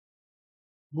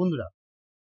বন্ধুরা,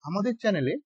 আমাদের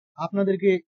চ্যানেলে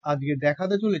আপনাদেরকে আজকে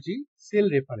দেখাতে চলেছি সেল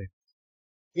রেফারেন্স।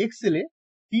 এক্সেলে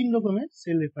 3 রকমের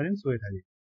সেল রেফারেন্স হয়ে থাকে।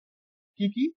 কি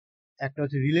কি? একটা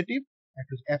হচ্ছে রিলেটিভ,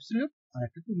 একটা হচ্ছে অ্যাবসলিউট, আর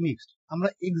একটা হচ্ছে মিক্সড। আমরা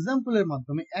এক্সাম্পলের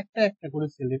মাধ্যমে একটা একটা করে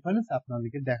সেল রেফারেন্স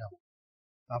আপনাদেরকে দেখাবো।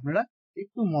 আপনারা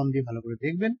একটু মন দিয়ে ভালো করে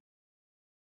দেখবেন।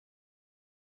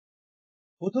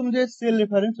 প্রথম যে সেল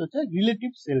রেফারেন্স হচ্ছে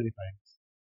রিলেটিভ সেল রেফারেন্স।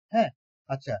 হ্যাঁ,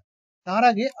 আচ্ছা, তার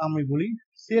আগে আমি বলি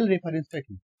সেল রেফারেন্সটা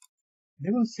কি।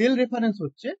 দেখুন, সেল রেফারেন্স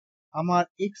হচ্ছে আমার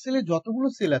এক্সেলে যতগুলো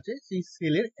সেল আছে সেই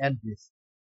সেলের অ্যাড্রেস।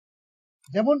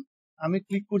 যেমন আমি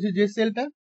ক্লিক করছি যে সেলটা,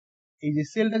 এই যে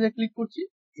সেলটাতে ক্লিক করছি,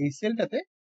 এই সেলটাতে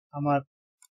আমার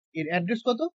এর অ্যাড্রেস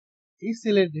কত, এই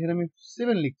সেলের যেখানে আমি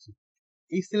 7 লিখছি,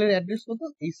 এই সেলের অ্যাড্রেস কত,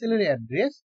 এই সেলের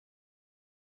অ্যাড্রেস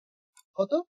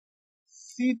কত,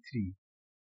 C3।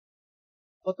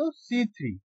 কত? C3।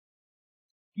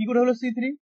 কি করে হলো C3?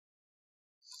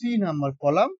 সি নাম্বার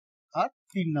কলাম আর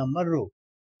 3 number rho.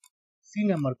 C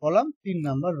number column, 3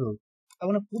 number rho. তার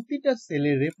মানে প্রতিটা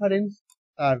সেলের রেফারেন্স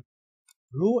তার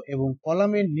রো এবং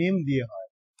কলামের নেম দিয়ে হয়।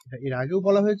 এটা এর আগেও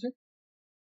বলা হয়েছে।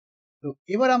 তো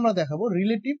এবার আমরা দেখাবো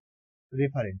relative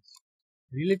reference,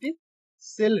 relative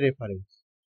cell reference.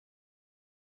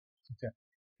 আচ্ছা,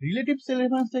 রিলেটিভ সেল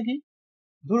রেফারেন্সটা কি?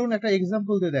 ধরুন একটা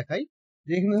এক্সাম্পল দিয়ে দেখাই,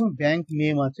 যে এখানে দেখুন ব্যাংক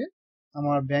নেম আছে,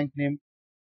 আমার ব্যাংক নেম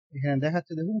এখানে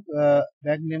দেখাচ্ছে। দেখুন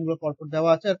ব্যাংক নেম গুলো পরপর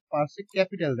দেওয়া আছে আর পাশে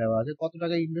ক্যাপিটাল দেওয়া আছে, কত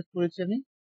টাকা ইনভেস্ট করেছি আমি।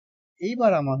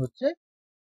 এইবার আমার হচ্ছে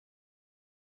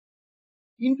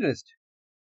ইন্টারেস্ট,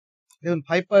 দেখুন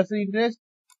 5% ইন্টারেস্ট,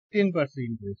 10%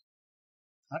 ইন্টারেস্ট,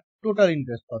 আর টোটাল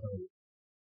ইন্টারেস্ট কত হলো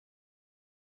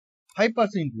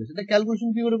 5% ইন্টারেস্ট। এটা ক্যালকুলেশন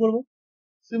কি করে করবো?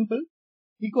 Simple,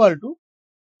 equal to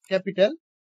capital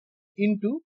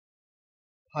into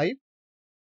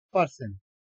 5%।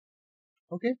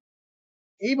 ওকে,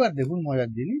 এইবার দেখুন মজার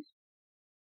জিনিস,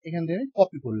 এখান থেকে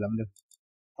কপি করলাম, দেখুন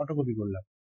অটো কপি করলাম।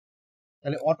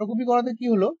 তাহলে অটো কপি করাতে কি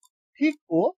হলো, ঠিক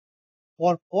ও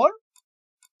পরপর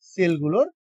সেলগুলোর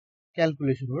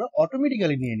ক্যালকুলেশন গুলো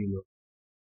অটোমেটিক্যালি নিয়ে নিল,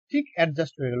 ঠিক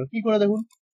অ্যাডজাস্ট হয়ে গেল। কি করে দেখুন,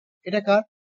 এটা কার?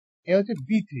 এটা হচ্ছে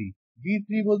B3। B3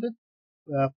 বলতে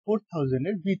 4000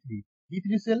 এর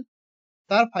B3 সেল,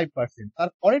 তার 5%। তার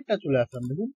পরেরটা চলে আসলাম,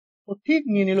 দেখুন ও ঠিক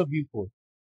নিয়ে নিল B4।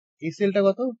 এই সেলটা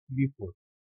কত? B4।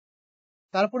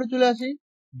 তারপরে চলে আসি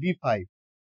B5,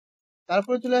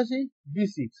 তারপরে চলে আসি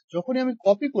B6। যখনই আমি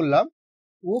কপি করলাম,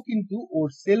 ও কিন্তু ওর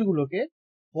সেলগুলোকে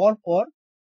পর পর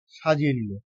সাজিয়ে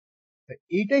নিল।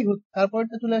 এইটাই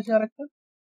তারপরেরটা চলে আসে আরেকটা,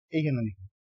 এইখানে লিখি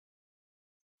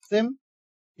সেম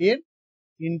এর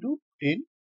ইন্টু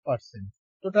 10%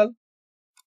 টোটাল।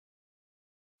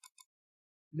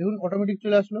 দেখুন অটোমেটিক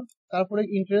চলে আসলো। তারপরে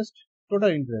ইন্টারেস্ট,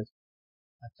 টোটাল ইন্টারেস্ট।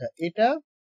 আচ্ছা, এটা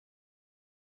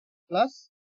প্লাস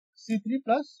C3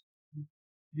 প্লাস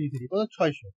B3 কত?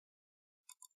 600,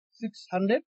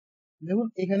 600। দেখুন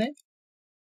এখানে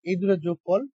এই দুটোর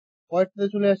যোগফল, পরেরটাতে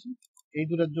চলে আসি, এই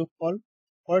দুটোর যোগফল,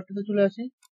 পরেরটাতে চলে আসি,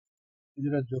 এই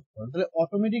দুটোর যোগফল। তাহলে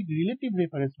অটোমেটিক রিলেটিভ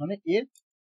রেফারেন্স মানে এর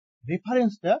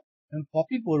রেফারেন্সটা আমি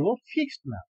কপি করব, ফিক্সড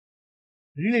না।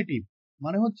 রিলেটিভ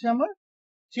মানে হচ্ছে আমার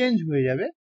চেঞ্জ হয়ে যাবে,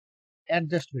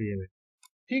 অ্যাডজাস্ট হয়ে যাবে।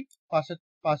 ঠিক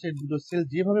পাশের দুটো সেল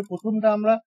যেভাবে প্রথমটা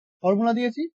আমরা ফর্মুলা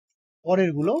দিয়েছি,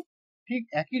 পরের গুলো ঠিক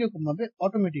একই রকম ভাবে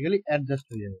অটোমেটিক্যালি অ্যাডজাস্ট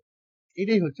হয়ে যাবে।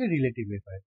 এটাই হচ্ছে রিলেটিভ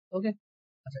রেফারেন্স। ওকে,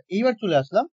 আচ্ছা, এইবার চলে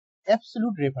আসলাম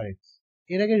অ্যাবসলিউট রেফারেন্স।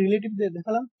 এর আগে রিলেটিভ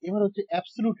দেখালাম, এবার হচ্ছে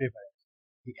অ্যাবসলিউট রেফারেন্স।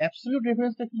 এই অ্যাবসলিউট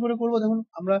রেফারেন্সটা কি করে করবো, দেখুন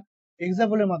আমরা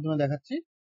এক্সাম্পলের মাধ্যমে দেখাচ্ছি।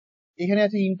 এখানে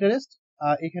আছে ইন্টারেস্ট,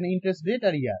 আর এখানে ইন্টারেস্ট রেট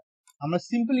আর ইয়ার। আমরা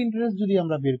সিম্পল ইন্টারেস্ট যদি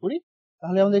আমরা বের করি,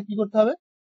 তাহলে আমাদের কি করতে হবে?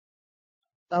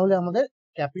 তাহলে আমাদের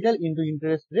capital into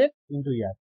interest rate into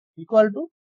year equal to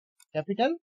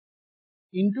capital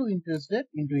into interest rate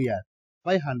into year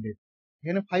by 100।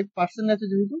 এখানে 5% আছে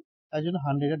যেহেতু, তাই জন্য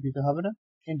 100 আর দিতে হবে না,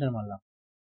 এন্টার মারলাম।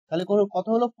 তাহলে কত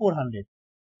হলো? 400।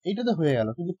 এইটা তো হয়ে গেল,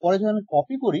 কিন্তু পরে যদি আমি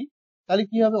কপি করি, তাহলে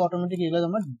কি হবে? অটোমেটিক এগুলো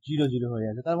আমার 0 হয়ে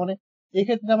যাবে। তার মানে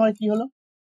এক্ষেত্রে আমার কি হলো,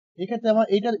 এক্ষেত্রে আমার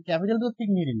এইটা ক্যাপিটাল তো ঠিক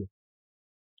নিয়ে নিল,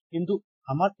 কিন্তু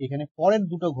আমার এখানে পরের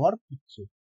দুটো ঘর খুঁজছে,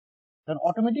 কারণ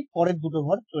অটোমেটিক পরের দুটো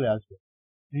ঘর চলে আসবে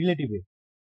রিলেটিভে।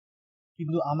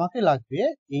 কিন্তু আমাকে লাগবে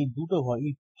এই দুটো ঘর,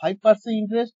 এই 5%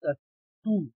 ইন্টারেস্ট আর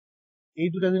 2, এই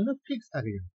দুটো কিন্তু ফিক্স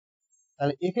থাকে।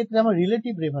 তাহলে এক্ষেত্রে আমার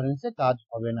রিলেটিভ রেফারেন্সে কাজ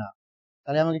হবে না।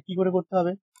 তাহলে আমাকে কি করে করতে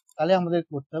হবে? তাহলে আমাদের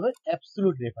করতে হবে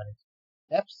অ্যাবসলিউট রেফারেন্স।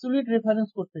 অ্যাবসলিউট রেফারেন্স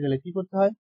করতে গেলে কি করতে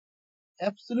হয়?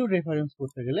 অ্যাবসলিউট রেফারেন্স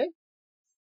করতে গেলে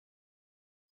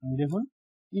দেখুন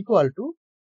ইকুয়াল টু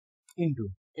ইনটু,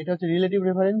 এটা হচ্ছে relative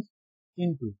reference,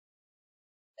 into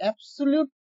absolute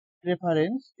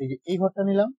reference. এই যে এই ঘরটা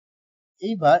নিলাম,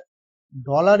 এইবার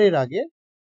ডলারের আগে,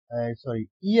 সরি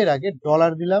ই এর আগে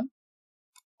ডলার দিলাম,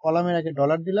 কলামের আগে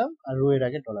ডলার দিলাম, আর রো এর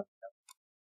আগে ডলার দিলাম।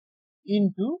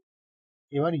 ইনটু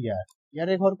এবার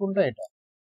ইয়ারের ঘর কোনটা, এটা।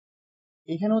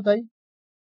 এখানেও তাই,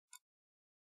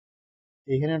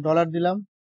 এখানে ডলার দিলাম,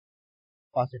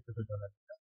 পাশেরটাতে ডলার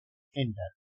দিলাম,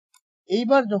 এন্টার।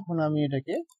 এইবার যখন আমি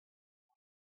এটাকে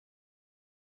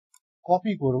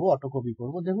কপি করব, অটো কপি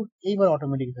করব, দেখুন এইবার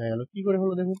অটোমেটিক হয়ে গেল। কি করে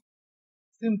হলো দেখুন,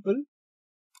 সিম্পল।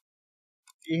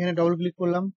 এখানে ডবল ক্লিক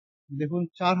করলাম, দেখুন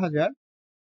 4000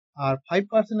 আর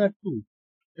 5% আর 2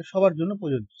 সবার জন্য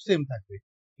প্রযোজ্য, সেম থাকবে।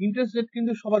 ইন্টারেস্ট রেট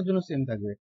কিন্তু সবার জন্য সেম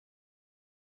থাকবে।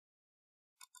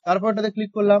 তারপর এটাতে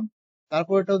ক্লিক করলাম,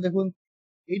 তারপর এটাও দেখুন,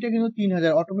 এইটা কিন্তু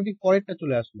 3000, অটোমেটিক পরেরটা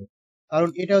চলে আসলো, কারণ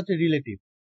এটা হচ্ছে রিলেটিভ।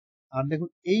 আর দেখুন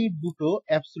এই দুটো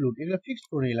অ্যাবসলুট, এগুলো ফিক্সড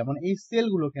করে নিলাম, মানে এই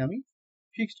সেলগুলোকে আমি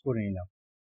ফিক্সড করে নিলাম।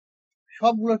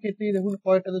 সবগুলোর ক্ষেত্রেই দেখুন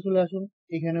পরেরটাতে চলে আসুন,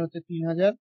 এখানে হচ্ছে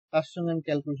 3000, তার সঙ্গে আমি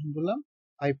ক্যালকুলেশন করলাম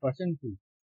 5% 2,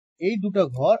 এই দুটো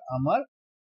ঘর আমার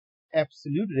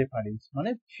অ্যাবসলিউট রেফারেন্স, মানে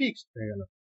ফিক্সড হয়ে গেল।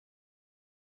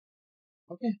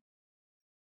 ওকে,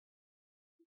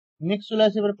 নেক্সট চলে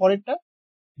আসে এবার পরেরটা।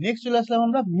 নেক্সট চলে আসলাম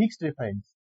আমরা মিক্সড রেফারেন্স।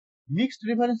 মিক্সড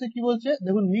রেফারেন্সে কি বলছে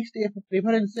দেখুন, মিক্সড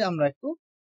রেফারেন্সে আমরা একটু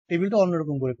টেবিলটা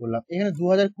অন্যরকম করে করলাম। এখানে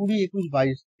 2020, 21,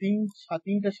 22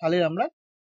 তিনটা সালের আমরা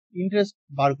ইন্টারেস্ট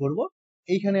বার করব।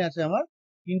 এইখানে আছে আমার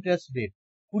ইন্টারেস্ট রেট,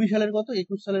 20 সালের কত,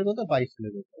 21 সালের কত, 22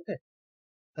 সালের কত। ওকে,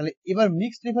 তাহলে এবার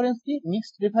মিক্সড রেফারেন্স কি,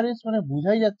 মিক্সড রেফারেন্স মানে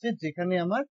বোঝাই যাচ্ছে যেখানে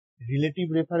আমার রিলেটিভ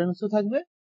রেফারেন্সও থাকবে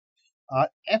আর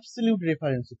অ্যাবসলিউট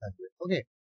রেফারেন্সও থাকবে। ওকে,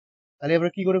 তাহলে এবার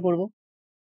কি করে করব,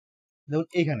 দেখুন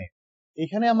এখানে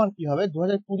এখানে আমার কি হবে,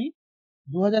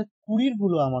 2020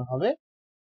 গুলো আমার হবে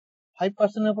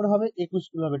 5% এর উপরে হবে, 21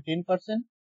 গুলো হবে 10%,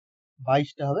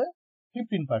 22টা হবে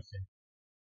 15%।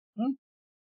 হুম,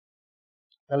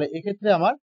 তাহলে এক্ষেত্রে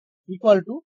আমার ইকুয়াল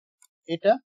টু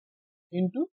এটা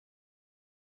ইন্টু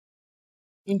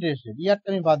ইন্টারেস্ট রেট, ইয়ারটা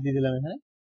আমি বাদ দিয়ে দিলাম এখানে,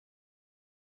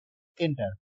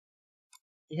 এন্টার।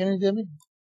 এখানে যদি আমি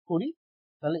করি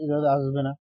তাহলে এভাবে আসবে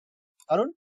না, কারণ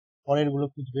পরের গুলো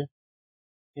খুঁজবে।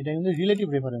 এটা কিন্তু রিলেটিভ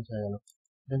রেফারেন্স হয়ে গেল,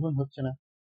 দেখুন হচ্ছে না।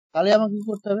 তাহলে আমাকে কি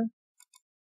করতে হবে,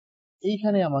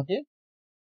 এইখানে আমাকে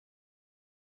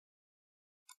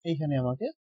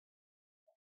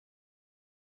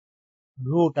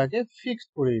রোটাকে ফিক্সড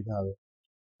করে দিতে হবে।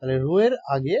 তাহলে রো এর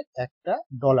আগে একটা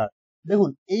ডলার। দেখুন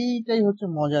এইটাই হচ্ছে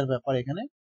মজার ব্যাপার এখানে।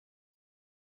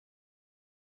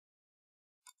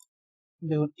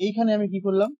 দেখুন এইখানে আমি কি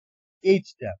করলাম,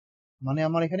 এইচটা মানে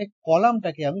আমার এখানে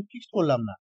কলামটাকে আমি ফিক্সড করলাম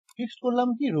না, ফিক্সড করলাম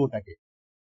কি রোটাকে।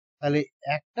 তাহলে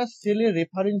একটা সেলের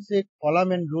রেফারেন্সে কলাম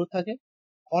এন্ড রো থাকে,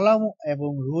 কলাম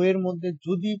এবং রো এর মধ্যে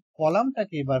যদি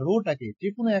কলামটাকে বা রোটাকে যে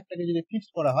কোনো একটাকে যদি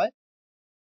ফিক্সড করা হয়,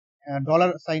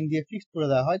 ডলার সাইন দিয়ে ফিক্সড করে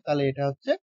দেওয়া হয়, তাহলে এটা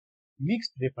হচ্ছে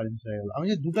মিক্সড রেফারেন্স হয়ে গেল। আমি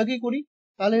যদি দুটাকেই করি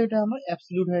তাহলে এটা আমার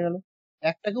অ্যাবসলিউট হয়ে গেল,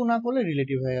 একটাকেও না করলে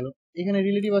রিলেটিভ হয়ে গেল। এখানে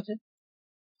রিলেটিভ আছে,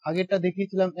 আগেরটা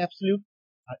দেখিয়েছিলাম অ্যাবসলিউট,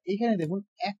 আর এখানে দেখুন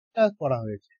একটা করা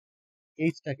হয়েছে,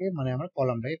 এইচটাকে মানে আমার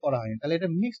কলামটাকে করা হয়নি, তাহলে এটা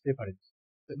মিক্সড রেফারেন্স।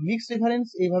 মিক্সড রেফারেন্স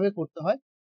এইভাবে করতে হয়।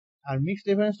 আর মিক্সড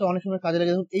রেফারেন্সটা অনেক সময় কাজে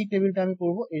লাগে, দেখুন এই টেবিলটা আমি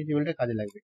করবো, এই টেবিলটা কাজে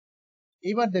লাগবে।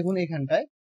 এবার দেখুন এখানটায়,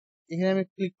 এখানে আমি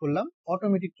ক্লিক করলাম,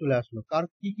 অটোমেটিক চলে আসলো। কার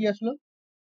কি কি আসলো,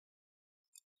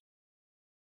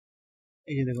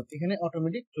 এই যে দেখুন এখানে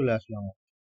অটোমেটিক চলে আসলো আমার।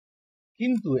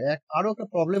 কিন্তু আরো একটা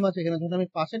প্রবলেম আছে এখানে, যখন আমি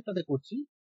পাশেরটাতে করছি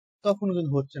তখন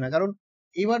কিন্তু হচ্ছে না, কারণ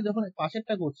এবার যখন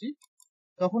পাশেরটা করছি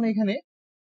তখন এখানে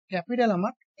ক্যাপিটাল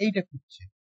আমার এইটা খুঁজছে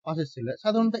পাশের সেলে,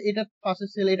 সাধারণত এটা পাশের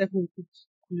সেল এটা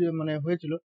খুঁজে মানে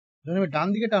হয়েছিল। যখন আমি ডান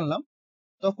দিকে টানলাম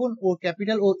তখন ও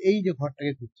ক্যাপিটাল ও এই যে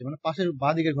ঘরটাকে খুঁজছে, মানে পাশের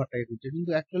বাঁ দিকের ঘরটাকে খুঁজছে,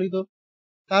 কিন্তু অ্যাকচুয়ালি তো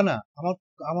তা না, আমার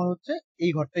আমার হচ্ছে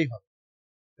এই ঘরটাই হবে।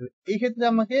 এই ক্ষেত্রে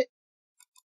আমাকে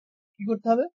কি করতে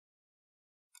হবে,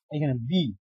 এখানে বি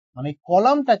মানে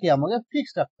কলামটাকে আমাকে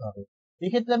ফিক্সড রাখতে হবে।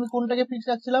 এক্ষেত্রে আমি কোনটাকে ফিক্স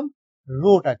রাখছিলাম,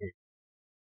 রোটাকে।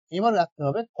 এবার রাখতে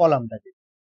হবে কলামটাকে।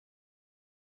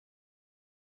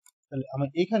 তাহলে আমি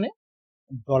এখানে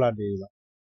ডলার দিয়ে দিলাম,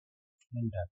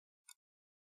 এন্টার।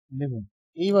 দেখুন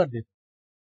এইবার দেখুন,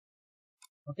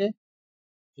 ওকে,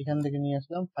 এখান থেকে নিয়ে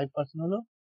আসলাম 5% হলো,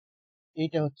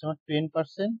 এইটা হচ্ছে আমার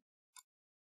 10%,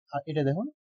 আর এটা দেখুন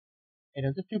এটা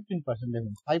হচ্ছে 15%।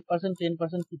 দেখুন 5%,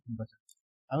 10%, 15%,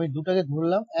 আমি দুটাকে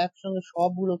ধরলাম একসঙ্গে,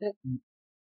 সবগুলোকে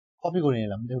কপি করে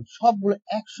নিলাম। দেখুন সবগুলো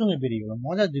একসঙ্গে বেরিয়ে গেল।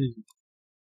 মজার জিনিস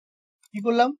কি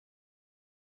করলাম,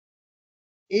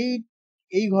 এই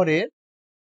এই ঘরের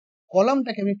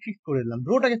কলামটাকে আমি ফিক্স করে দিলাম,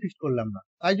 রোটাকে ফিক্স করলাম না।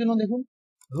 তাই জন্য দেখুন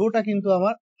রোটা কিন্তু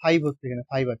আমার 5 হচ্ছে, এখানে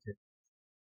 5 আছে,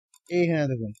 এইখানে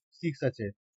দেখুন 6 আছে,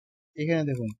 এখানে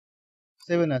দেখুন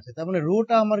 7 আছে। তার মানে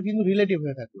রোটা আমার কিন্তু রিলেটিভ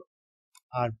হয়ে থাকলো,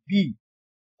 আর বি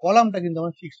কলামটা কিন্তু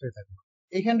আমার ফিক্সড হয়ে থাকলো।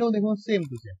 এখানটাও দেখুন সেম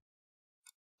টু সেম,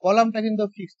 কলামটা কিন্তু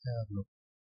ফিক্সড থাকলো,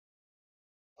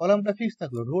 কলামটা ফিক্সড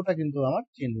থাকলো, রোটা কিন্তু আমার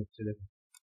চেঞ্জ হচ্ছে। দেখুন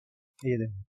এই যে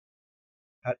দেখুন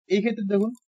আর এই ক্ষেত্রে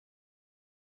দেখুন,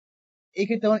 এই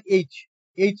ক্ষেত্রে আমার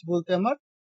এইচ বলতে আমার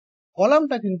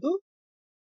কলামটা কিন্তু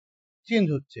চেঞ্জ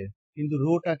হচ্ছে, কিন্তু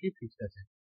রোটা কি ফিক্সড আছে।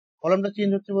 কলামটা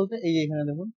চেঞ্জ হচ্ছে বলতে এই এখানে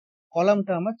দেখুন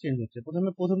কলামটা আমার চেঞ্জ হচ্ছে।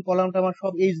 প্রথম কলামটা আমার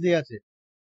সব এইচ দিয়ে আছে,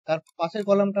 তার পাশের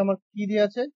কলামটা আমার কি দিয়ে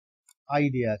আছে, আই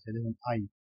দিয়ে আছে, দেখুন আই।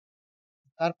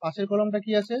 তার পাশের কলামটা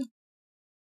কি আছে,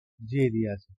 জে দিয়ে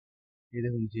আছে, এই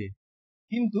দেখুন জে।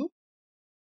 কিন্তু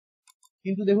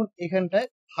কিন্তু দেখুন এখানটায়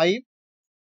 5,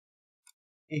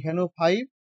 এখানেও 5,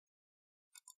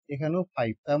 এখানেও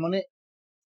 5, তার মানে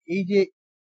এই যে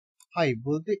 5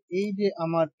 বলতে এই যে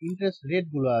আমার ইন্টারেস্ট রেট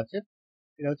গুলো আছে,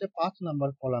 এটা হচ্ছে 5 নাম্বার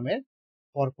কলামের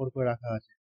পরপর করে রাখা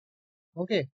আছে।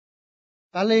 ওকে,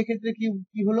 তাহলে এক্ষেত্রে কি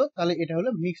কি হলো, তাহলে এটা হলো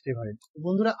মিক্সড রেফারেন্স।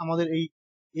 বন্ধুরা আমাদের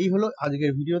এই হলো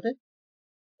আজকের ভিডিওতে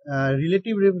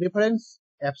রিলেটিভ রেফারেন্স,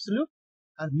 অ্যাবসলিউট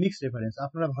আর মিক্সড রেফারেন্স।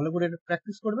 আপনারা ভালো করে এটা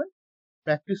প্র্যাকটিস করবেন।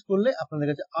 প্র্যাকটিস করলে আপনাদের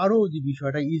কাছে আরো যে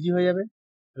বিষয়টা ইজি হয়ে যাবে।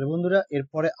 তাহলে বন্ধুরা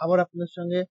এরপরে আবার আপনাদের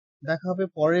সঙ্গে দেখা হবে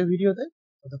পরের ভিডিওতে।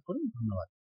 ততক্ষণ ধন্যবাদ।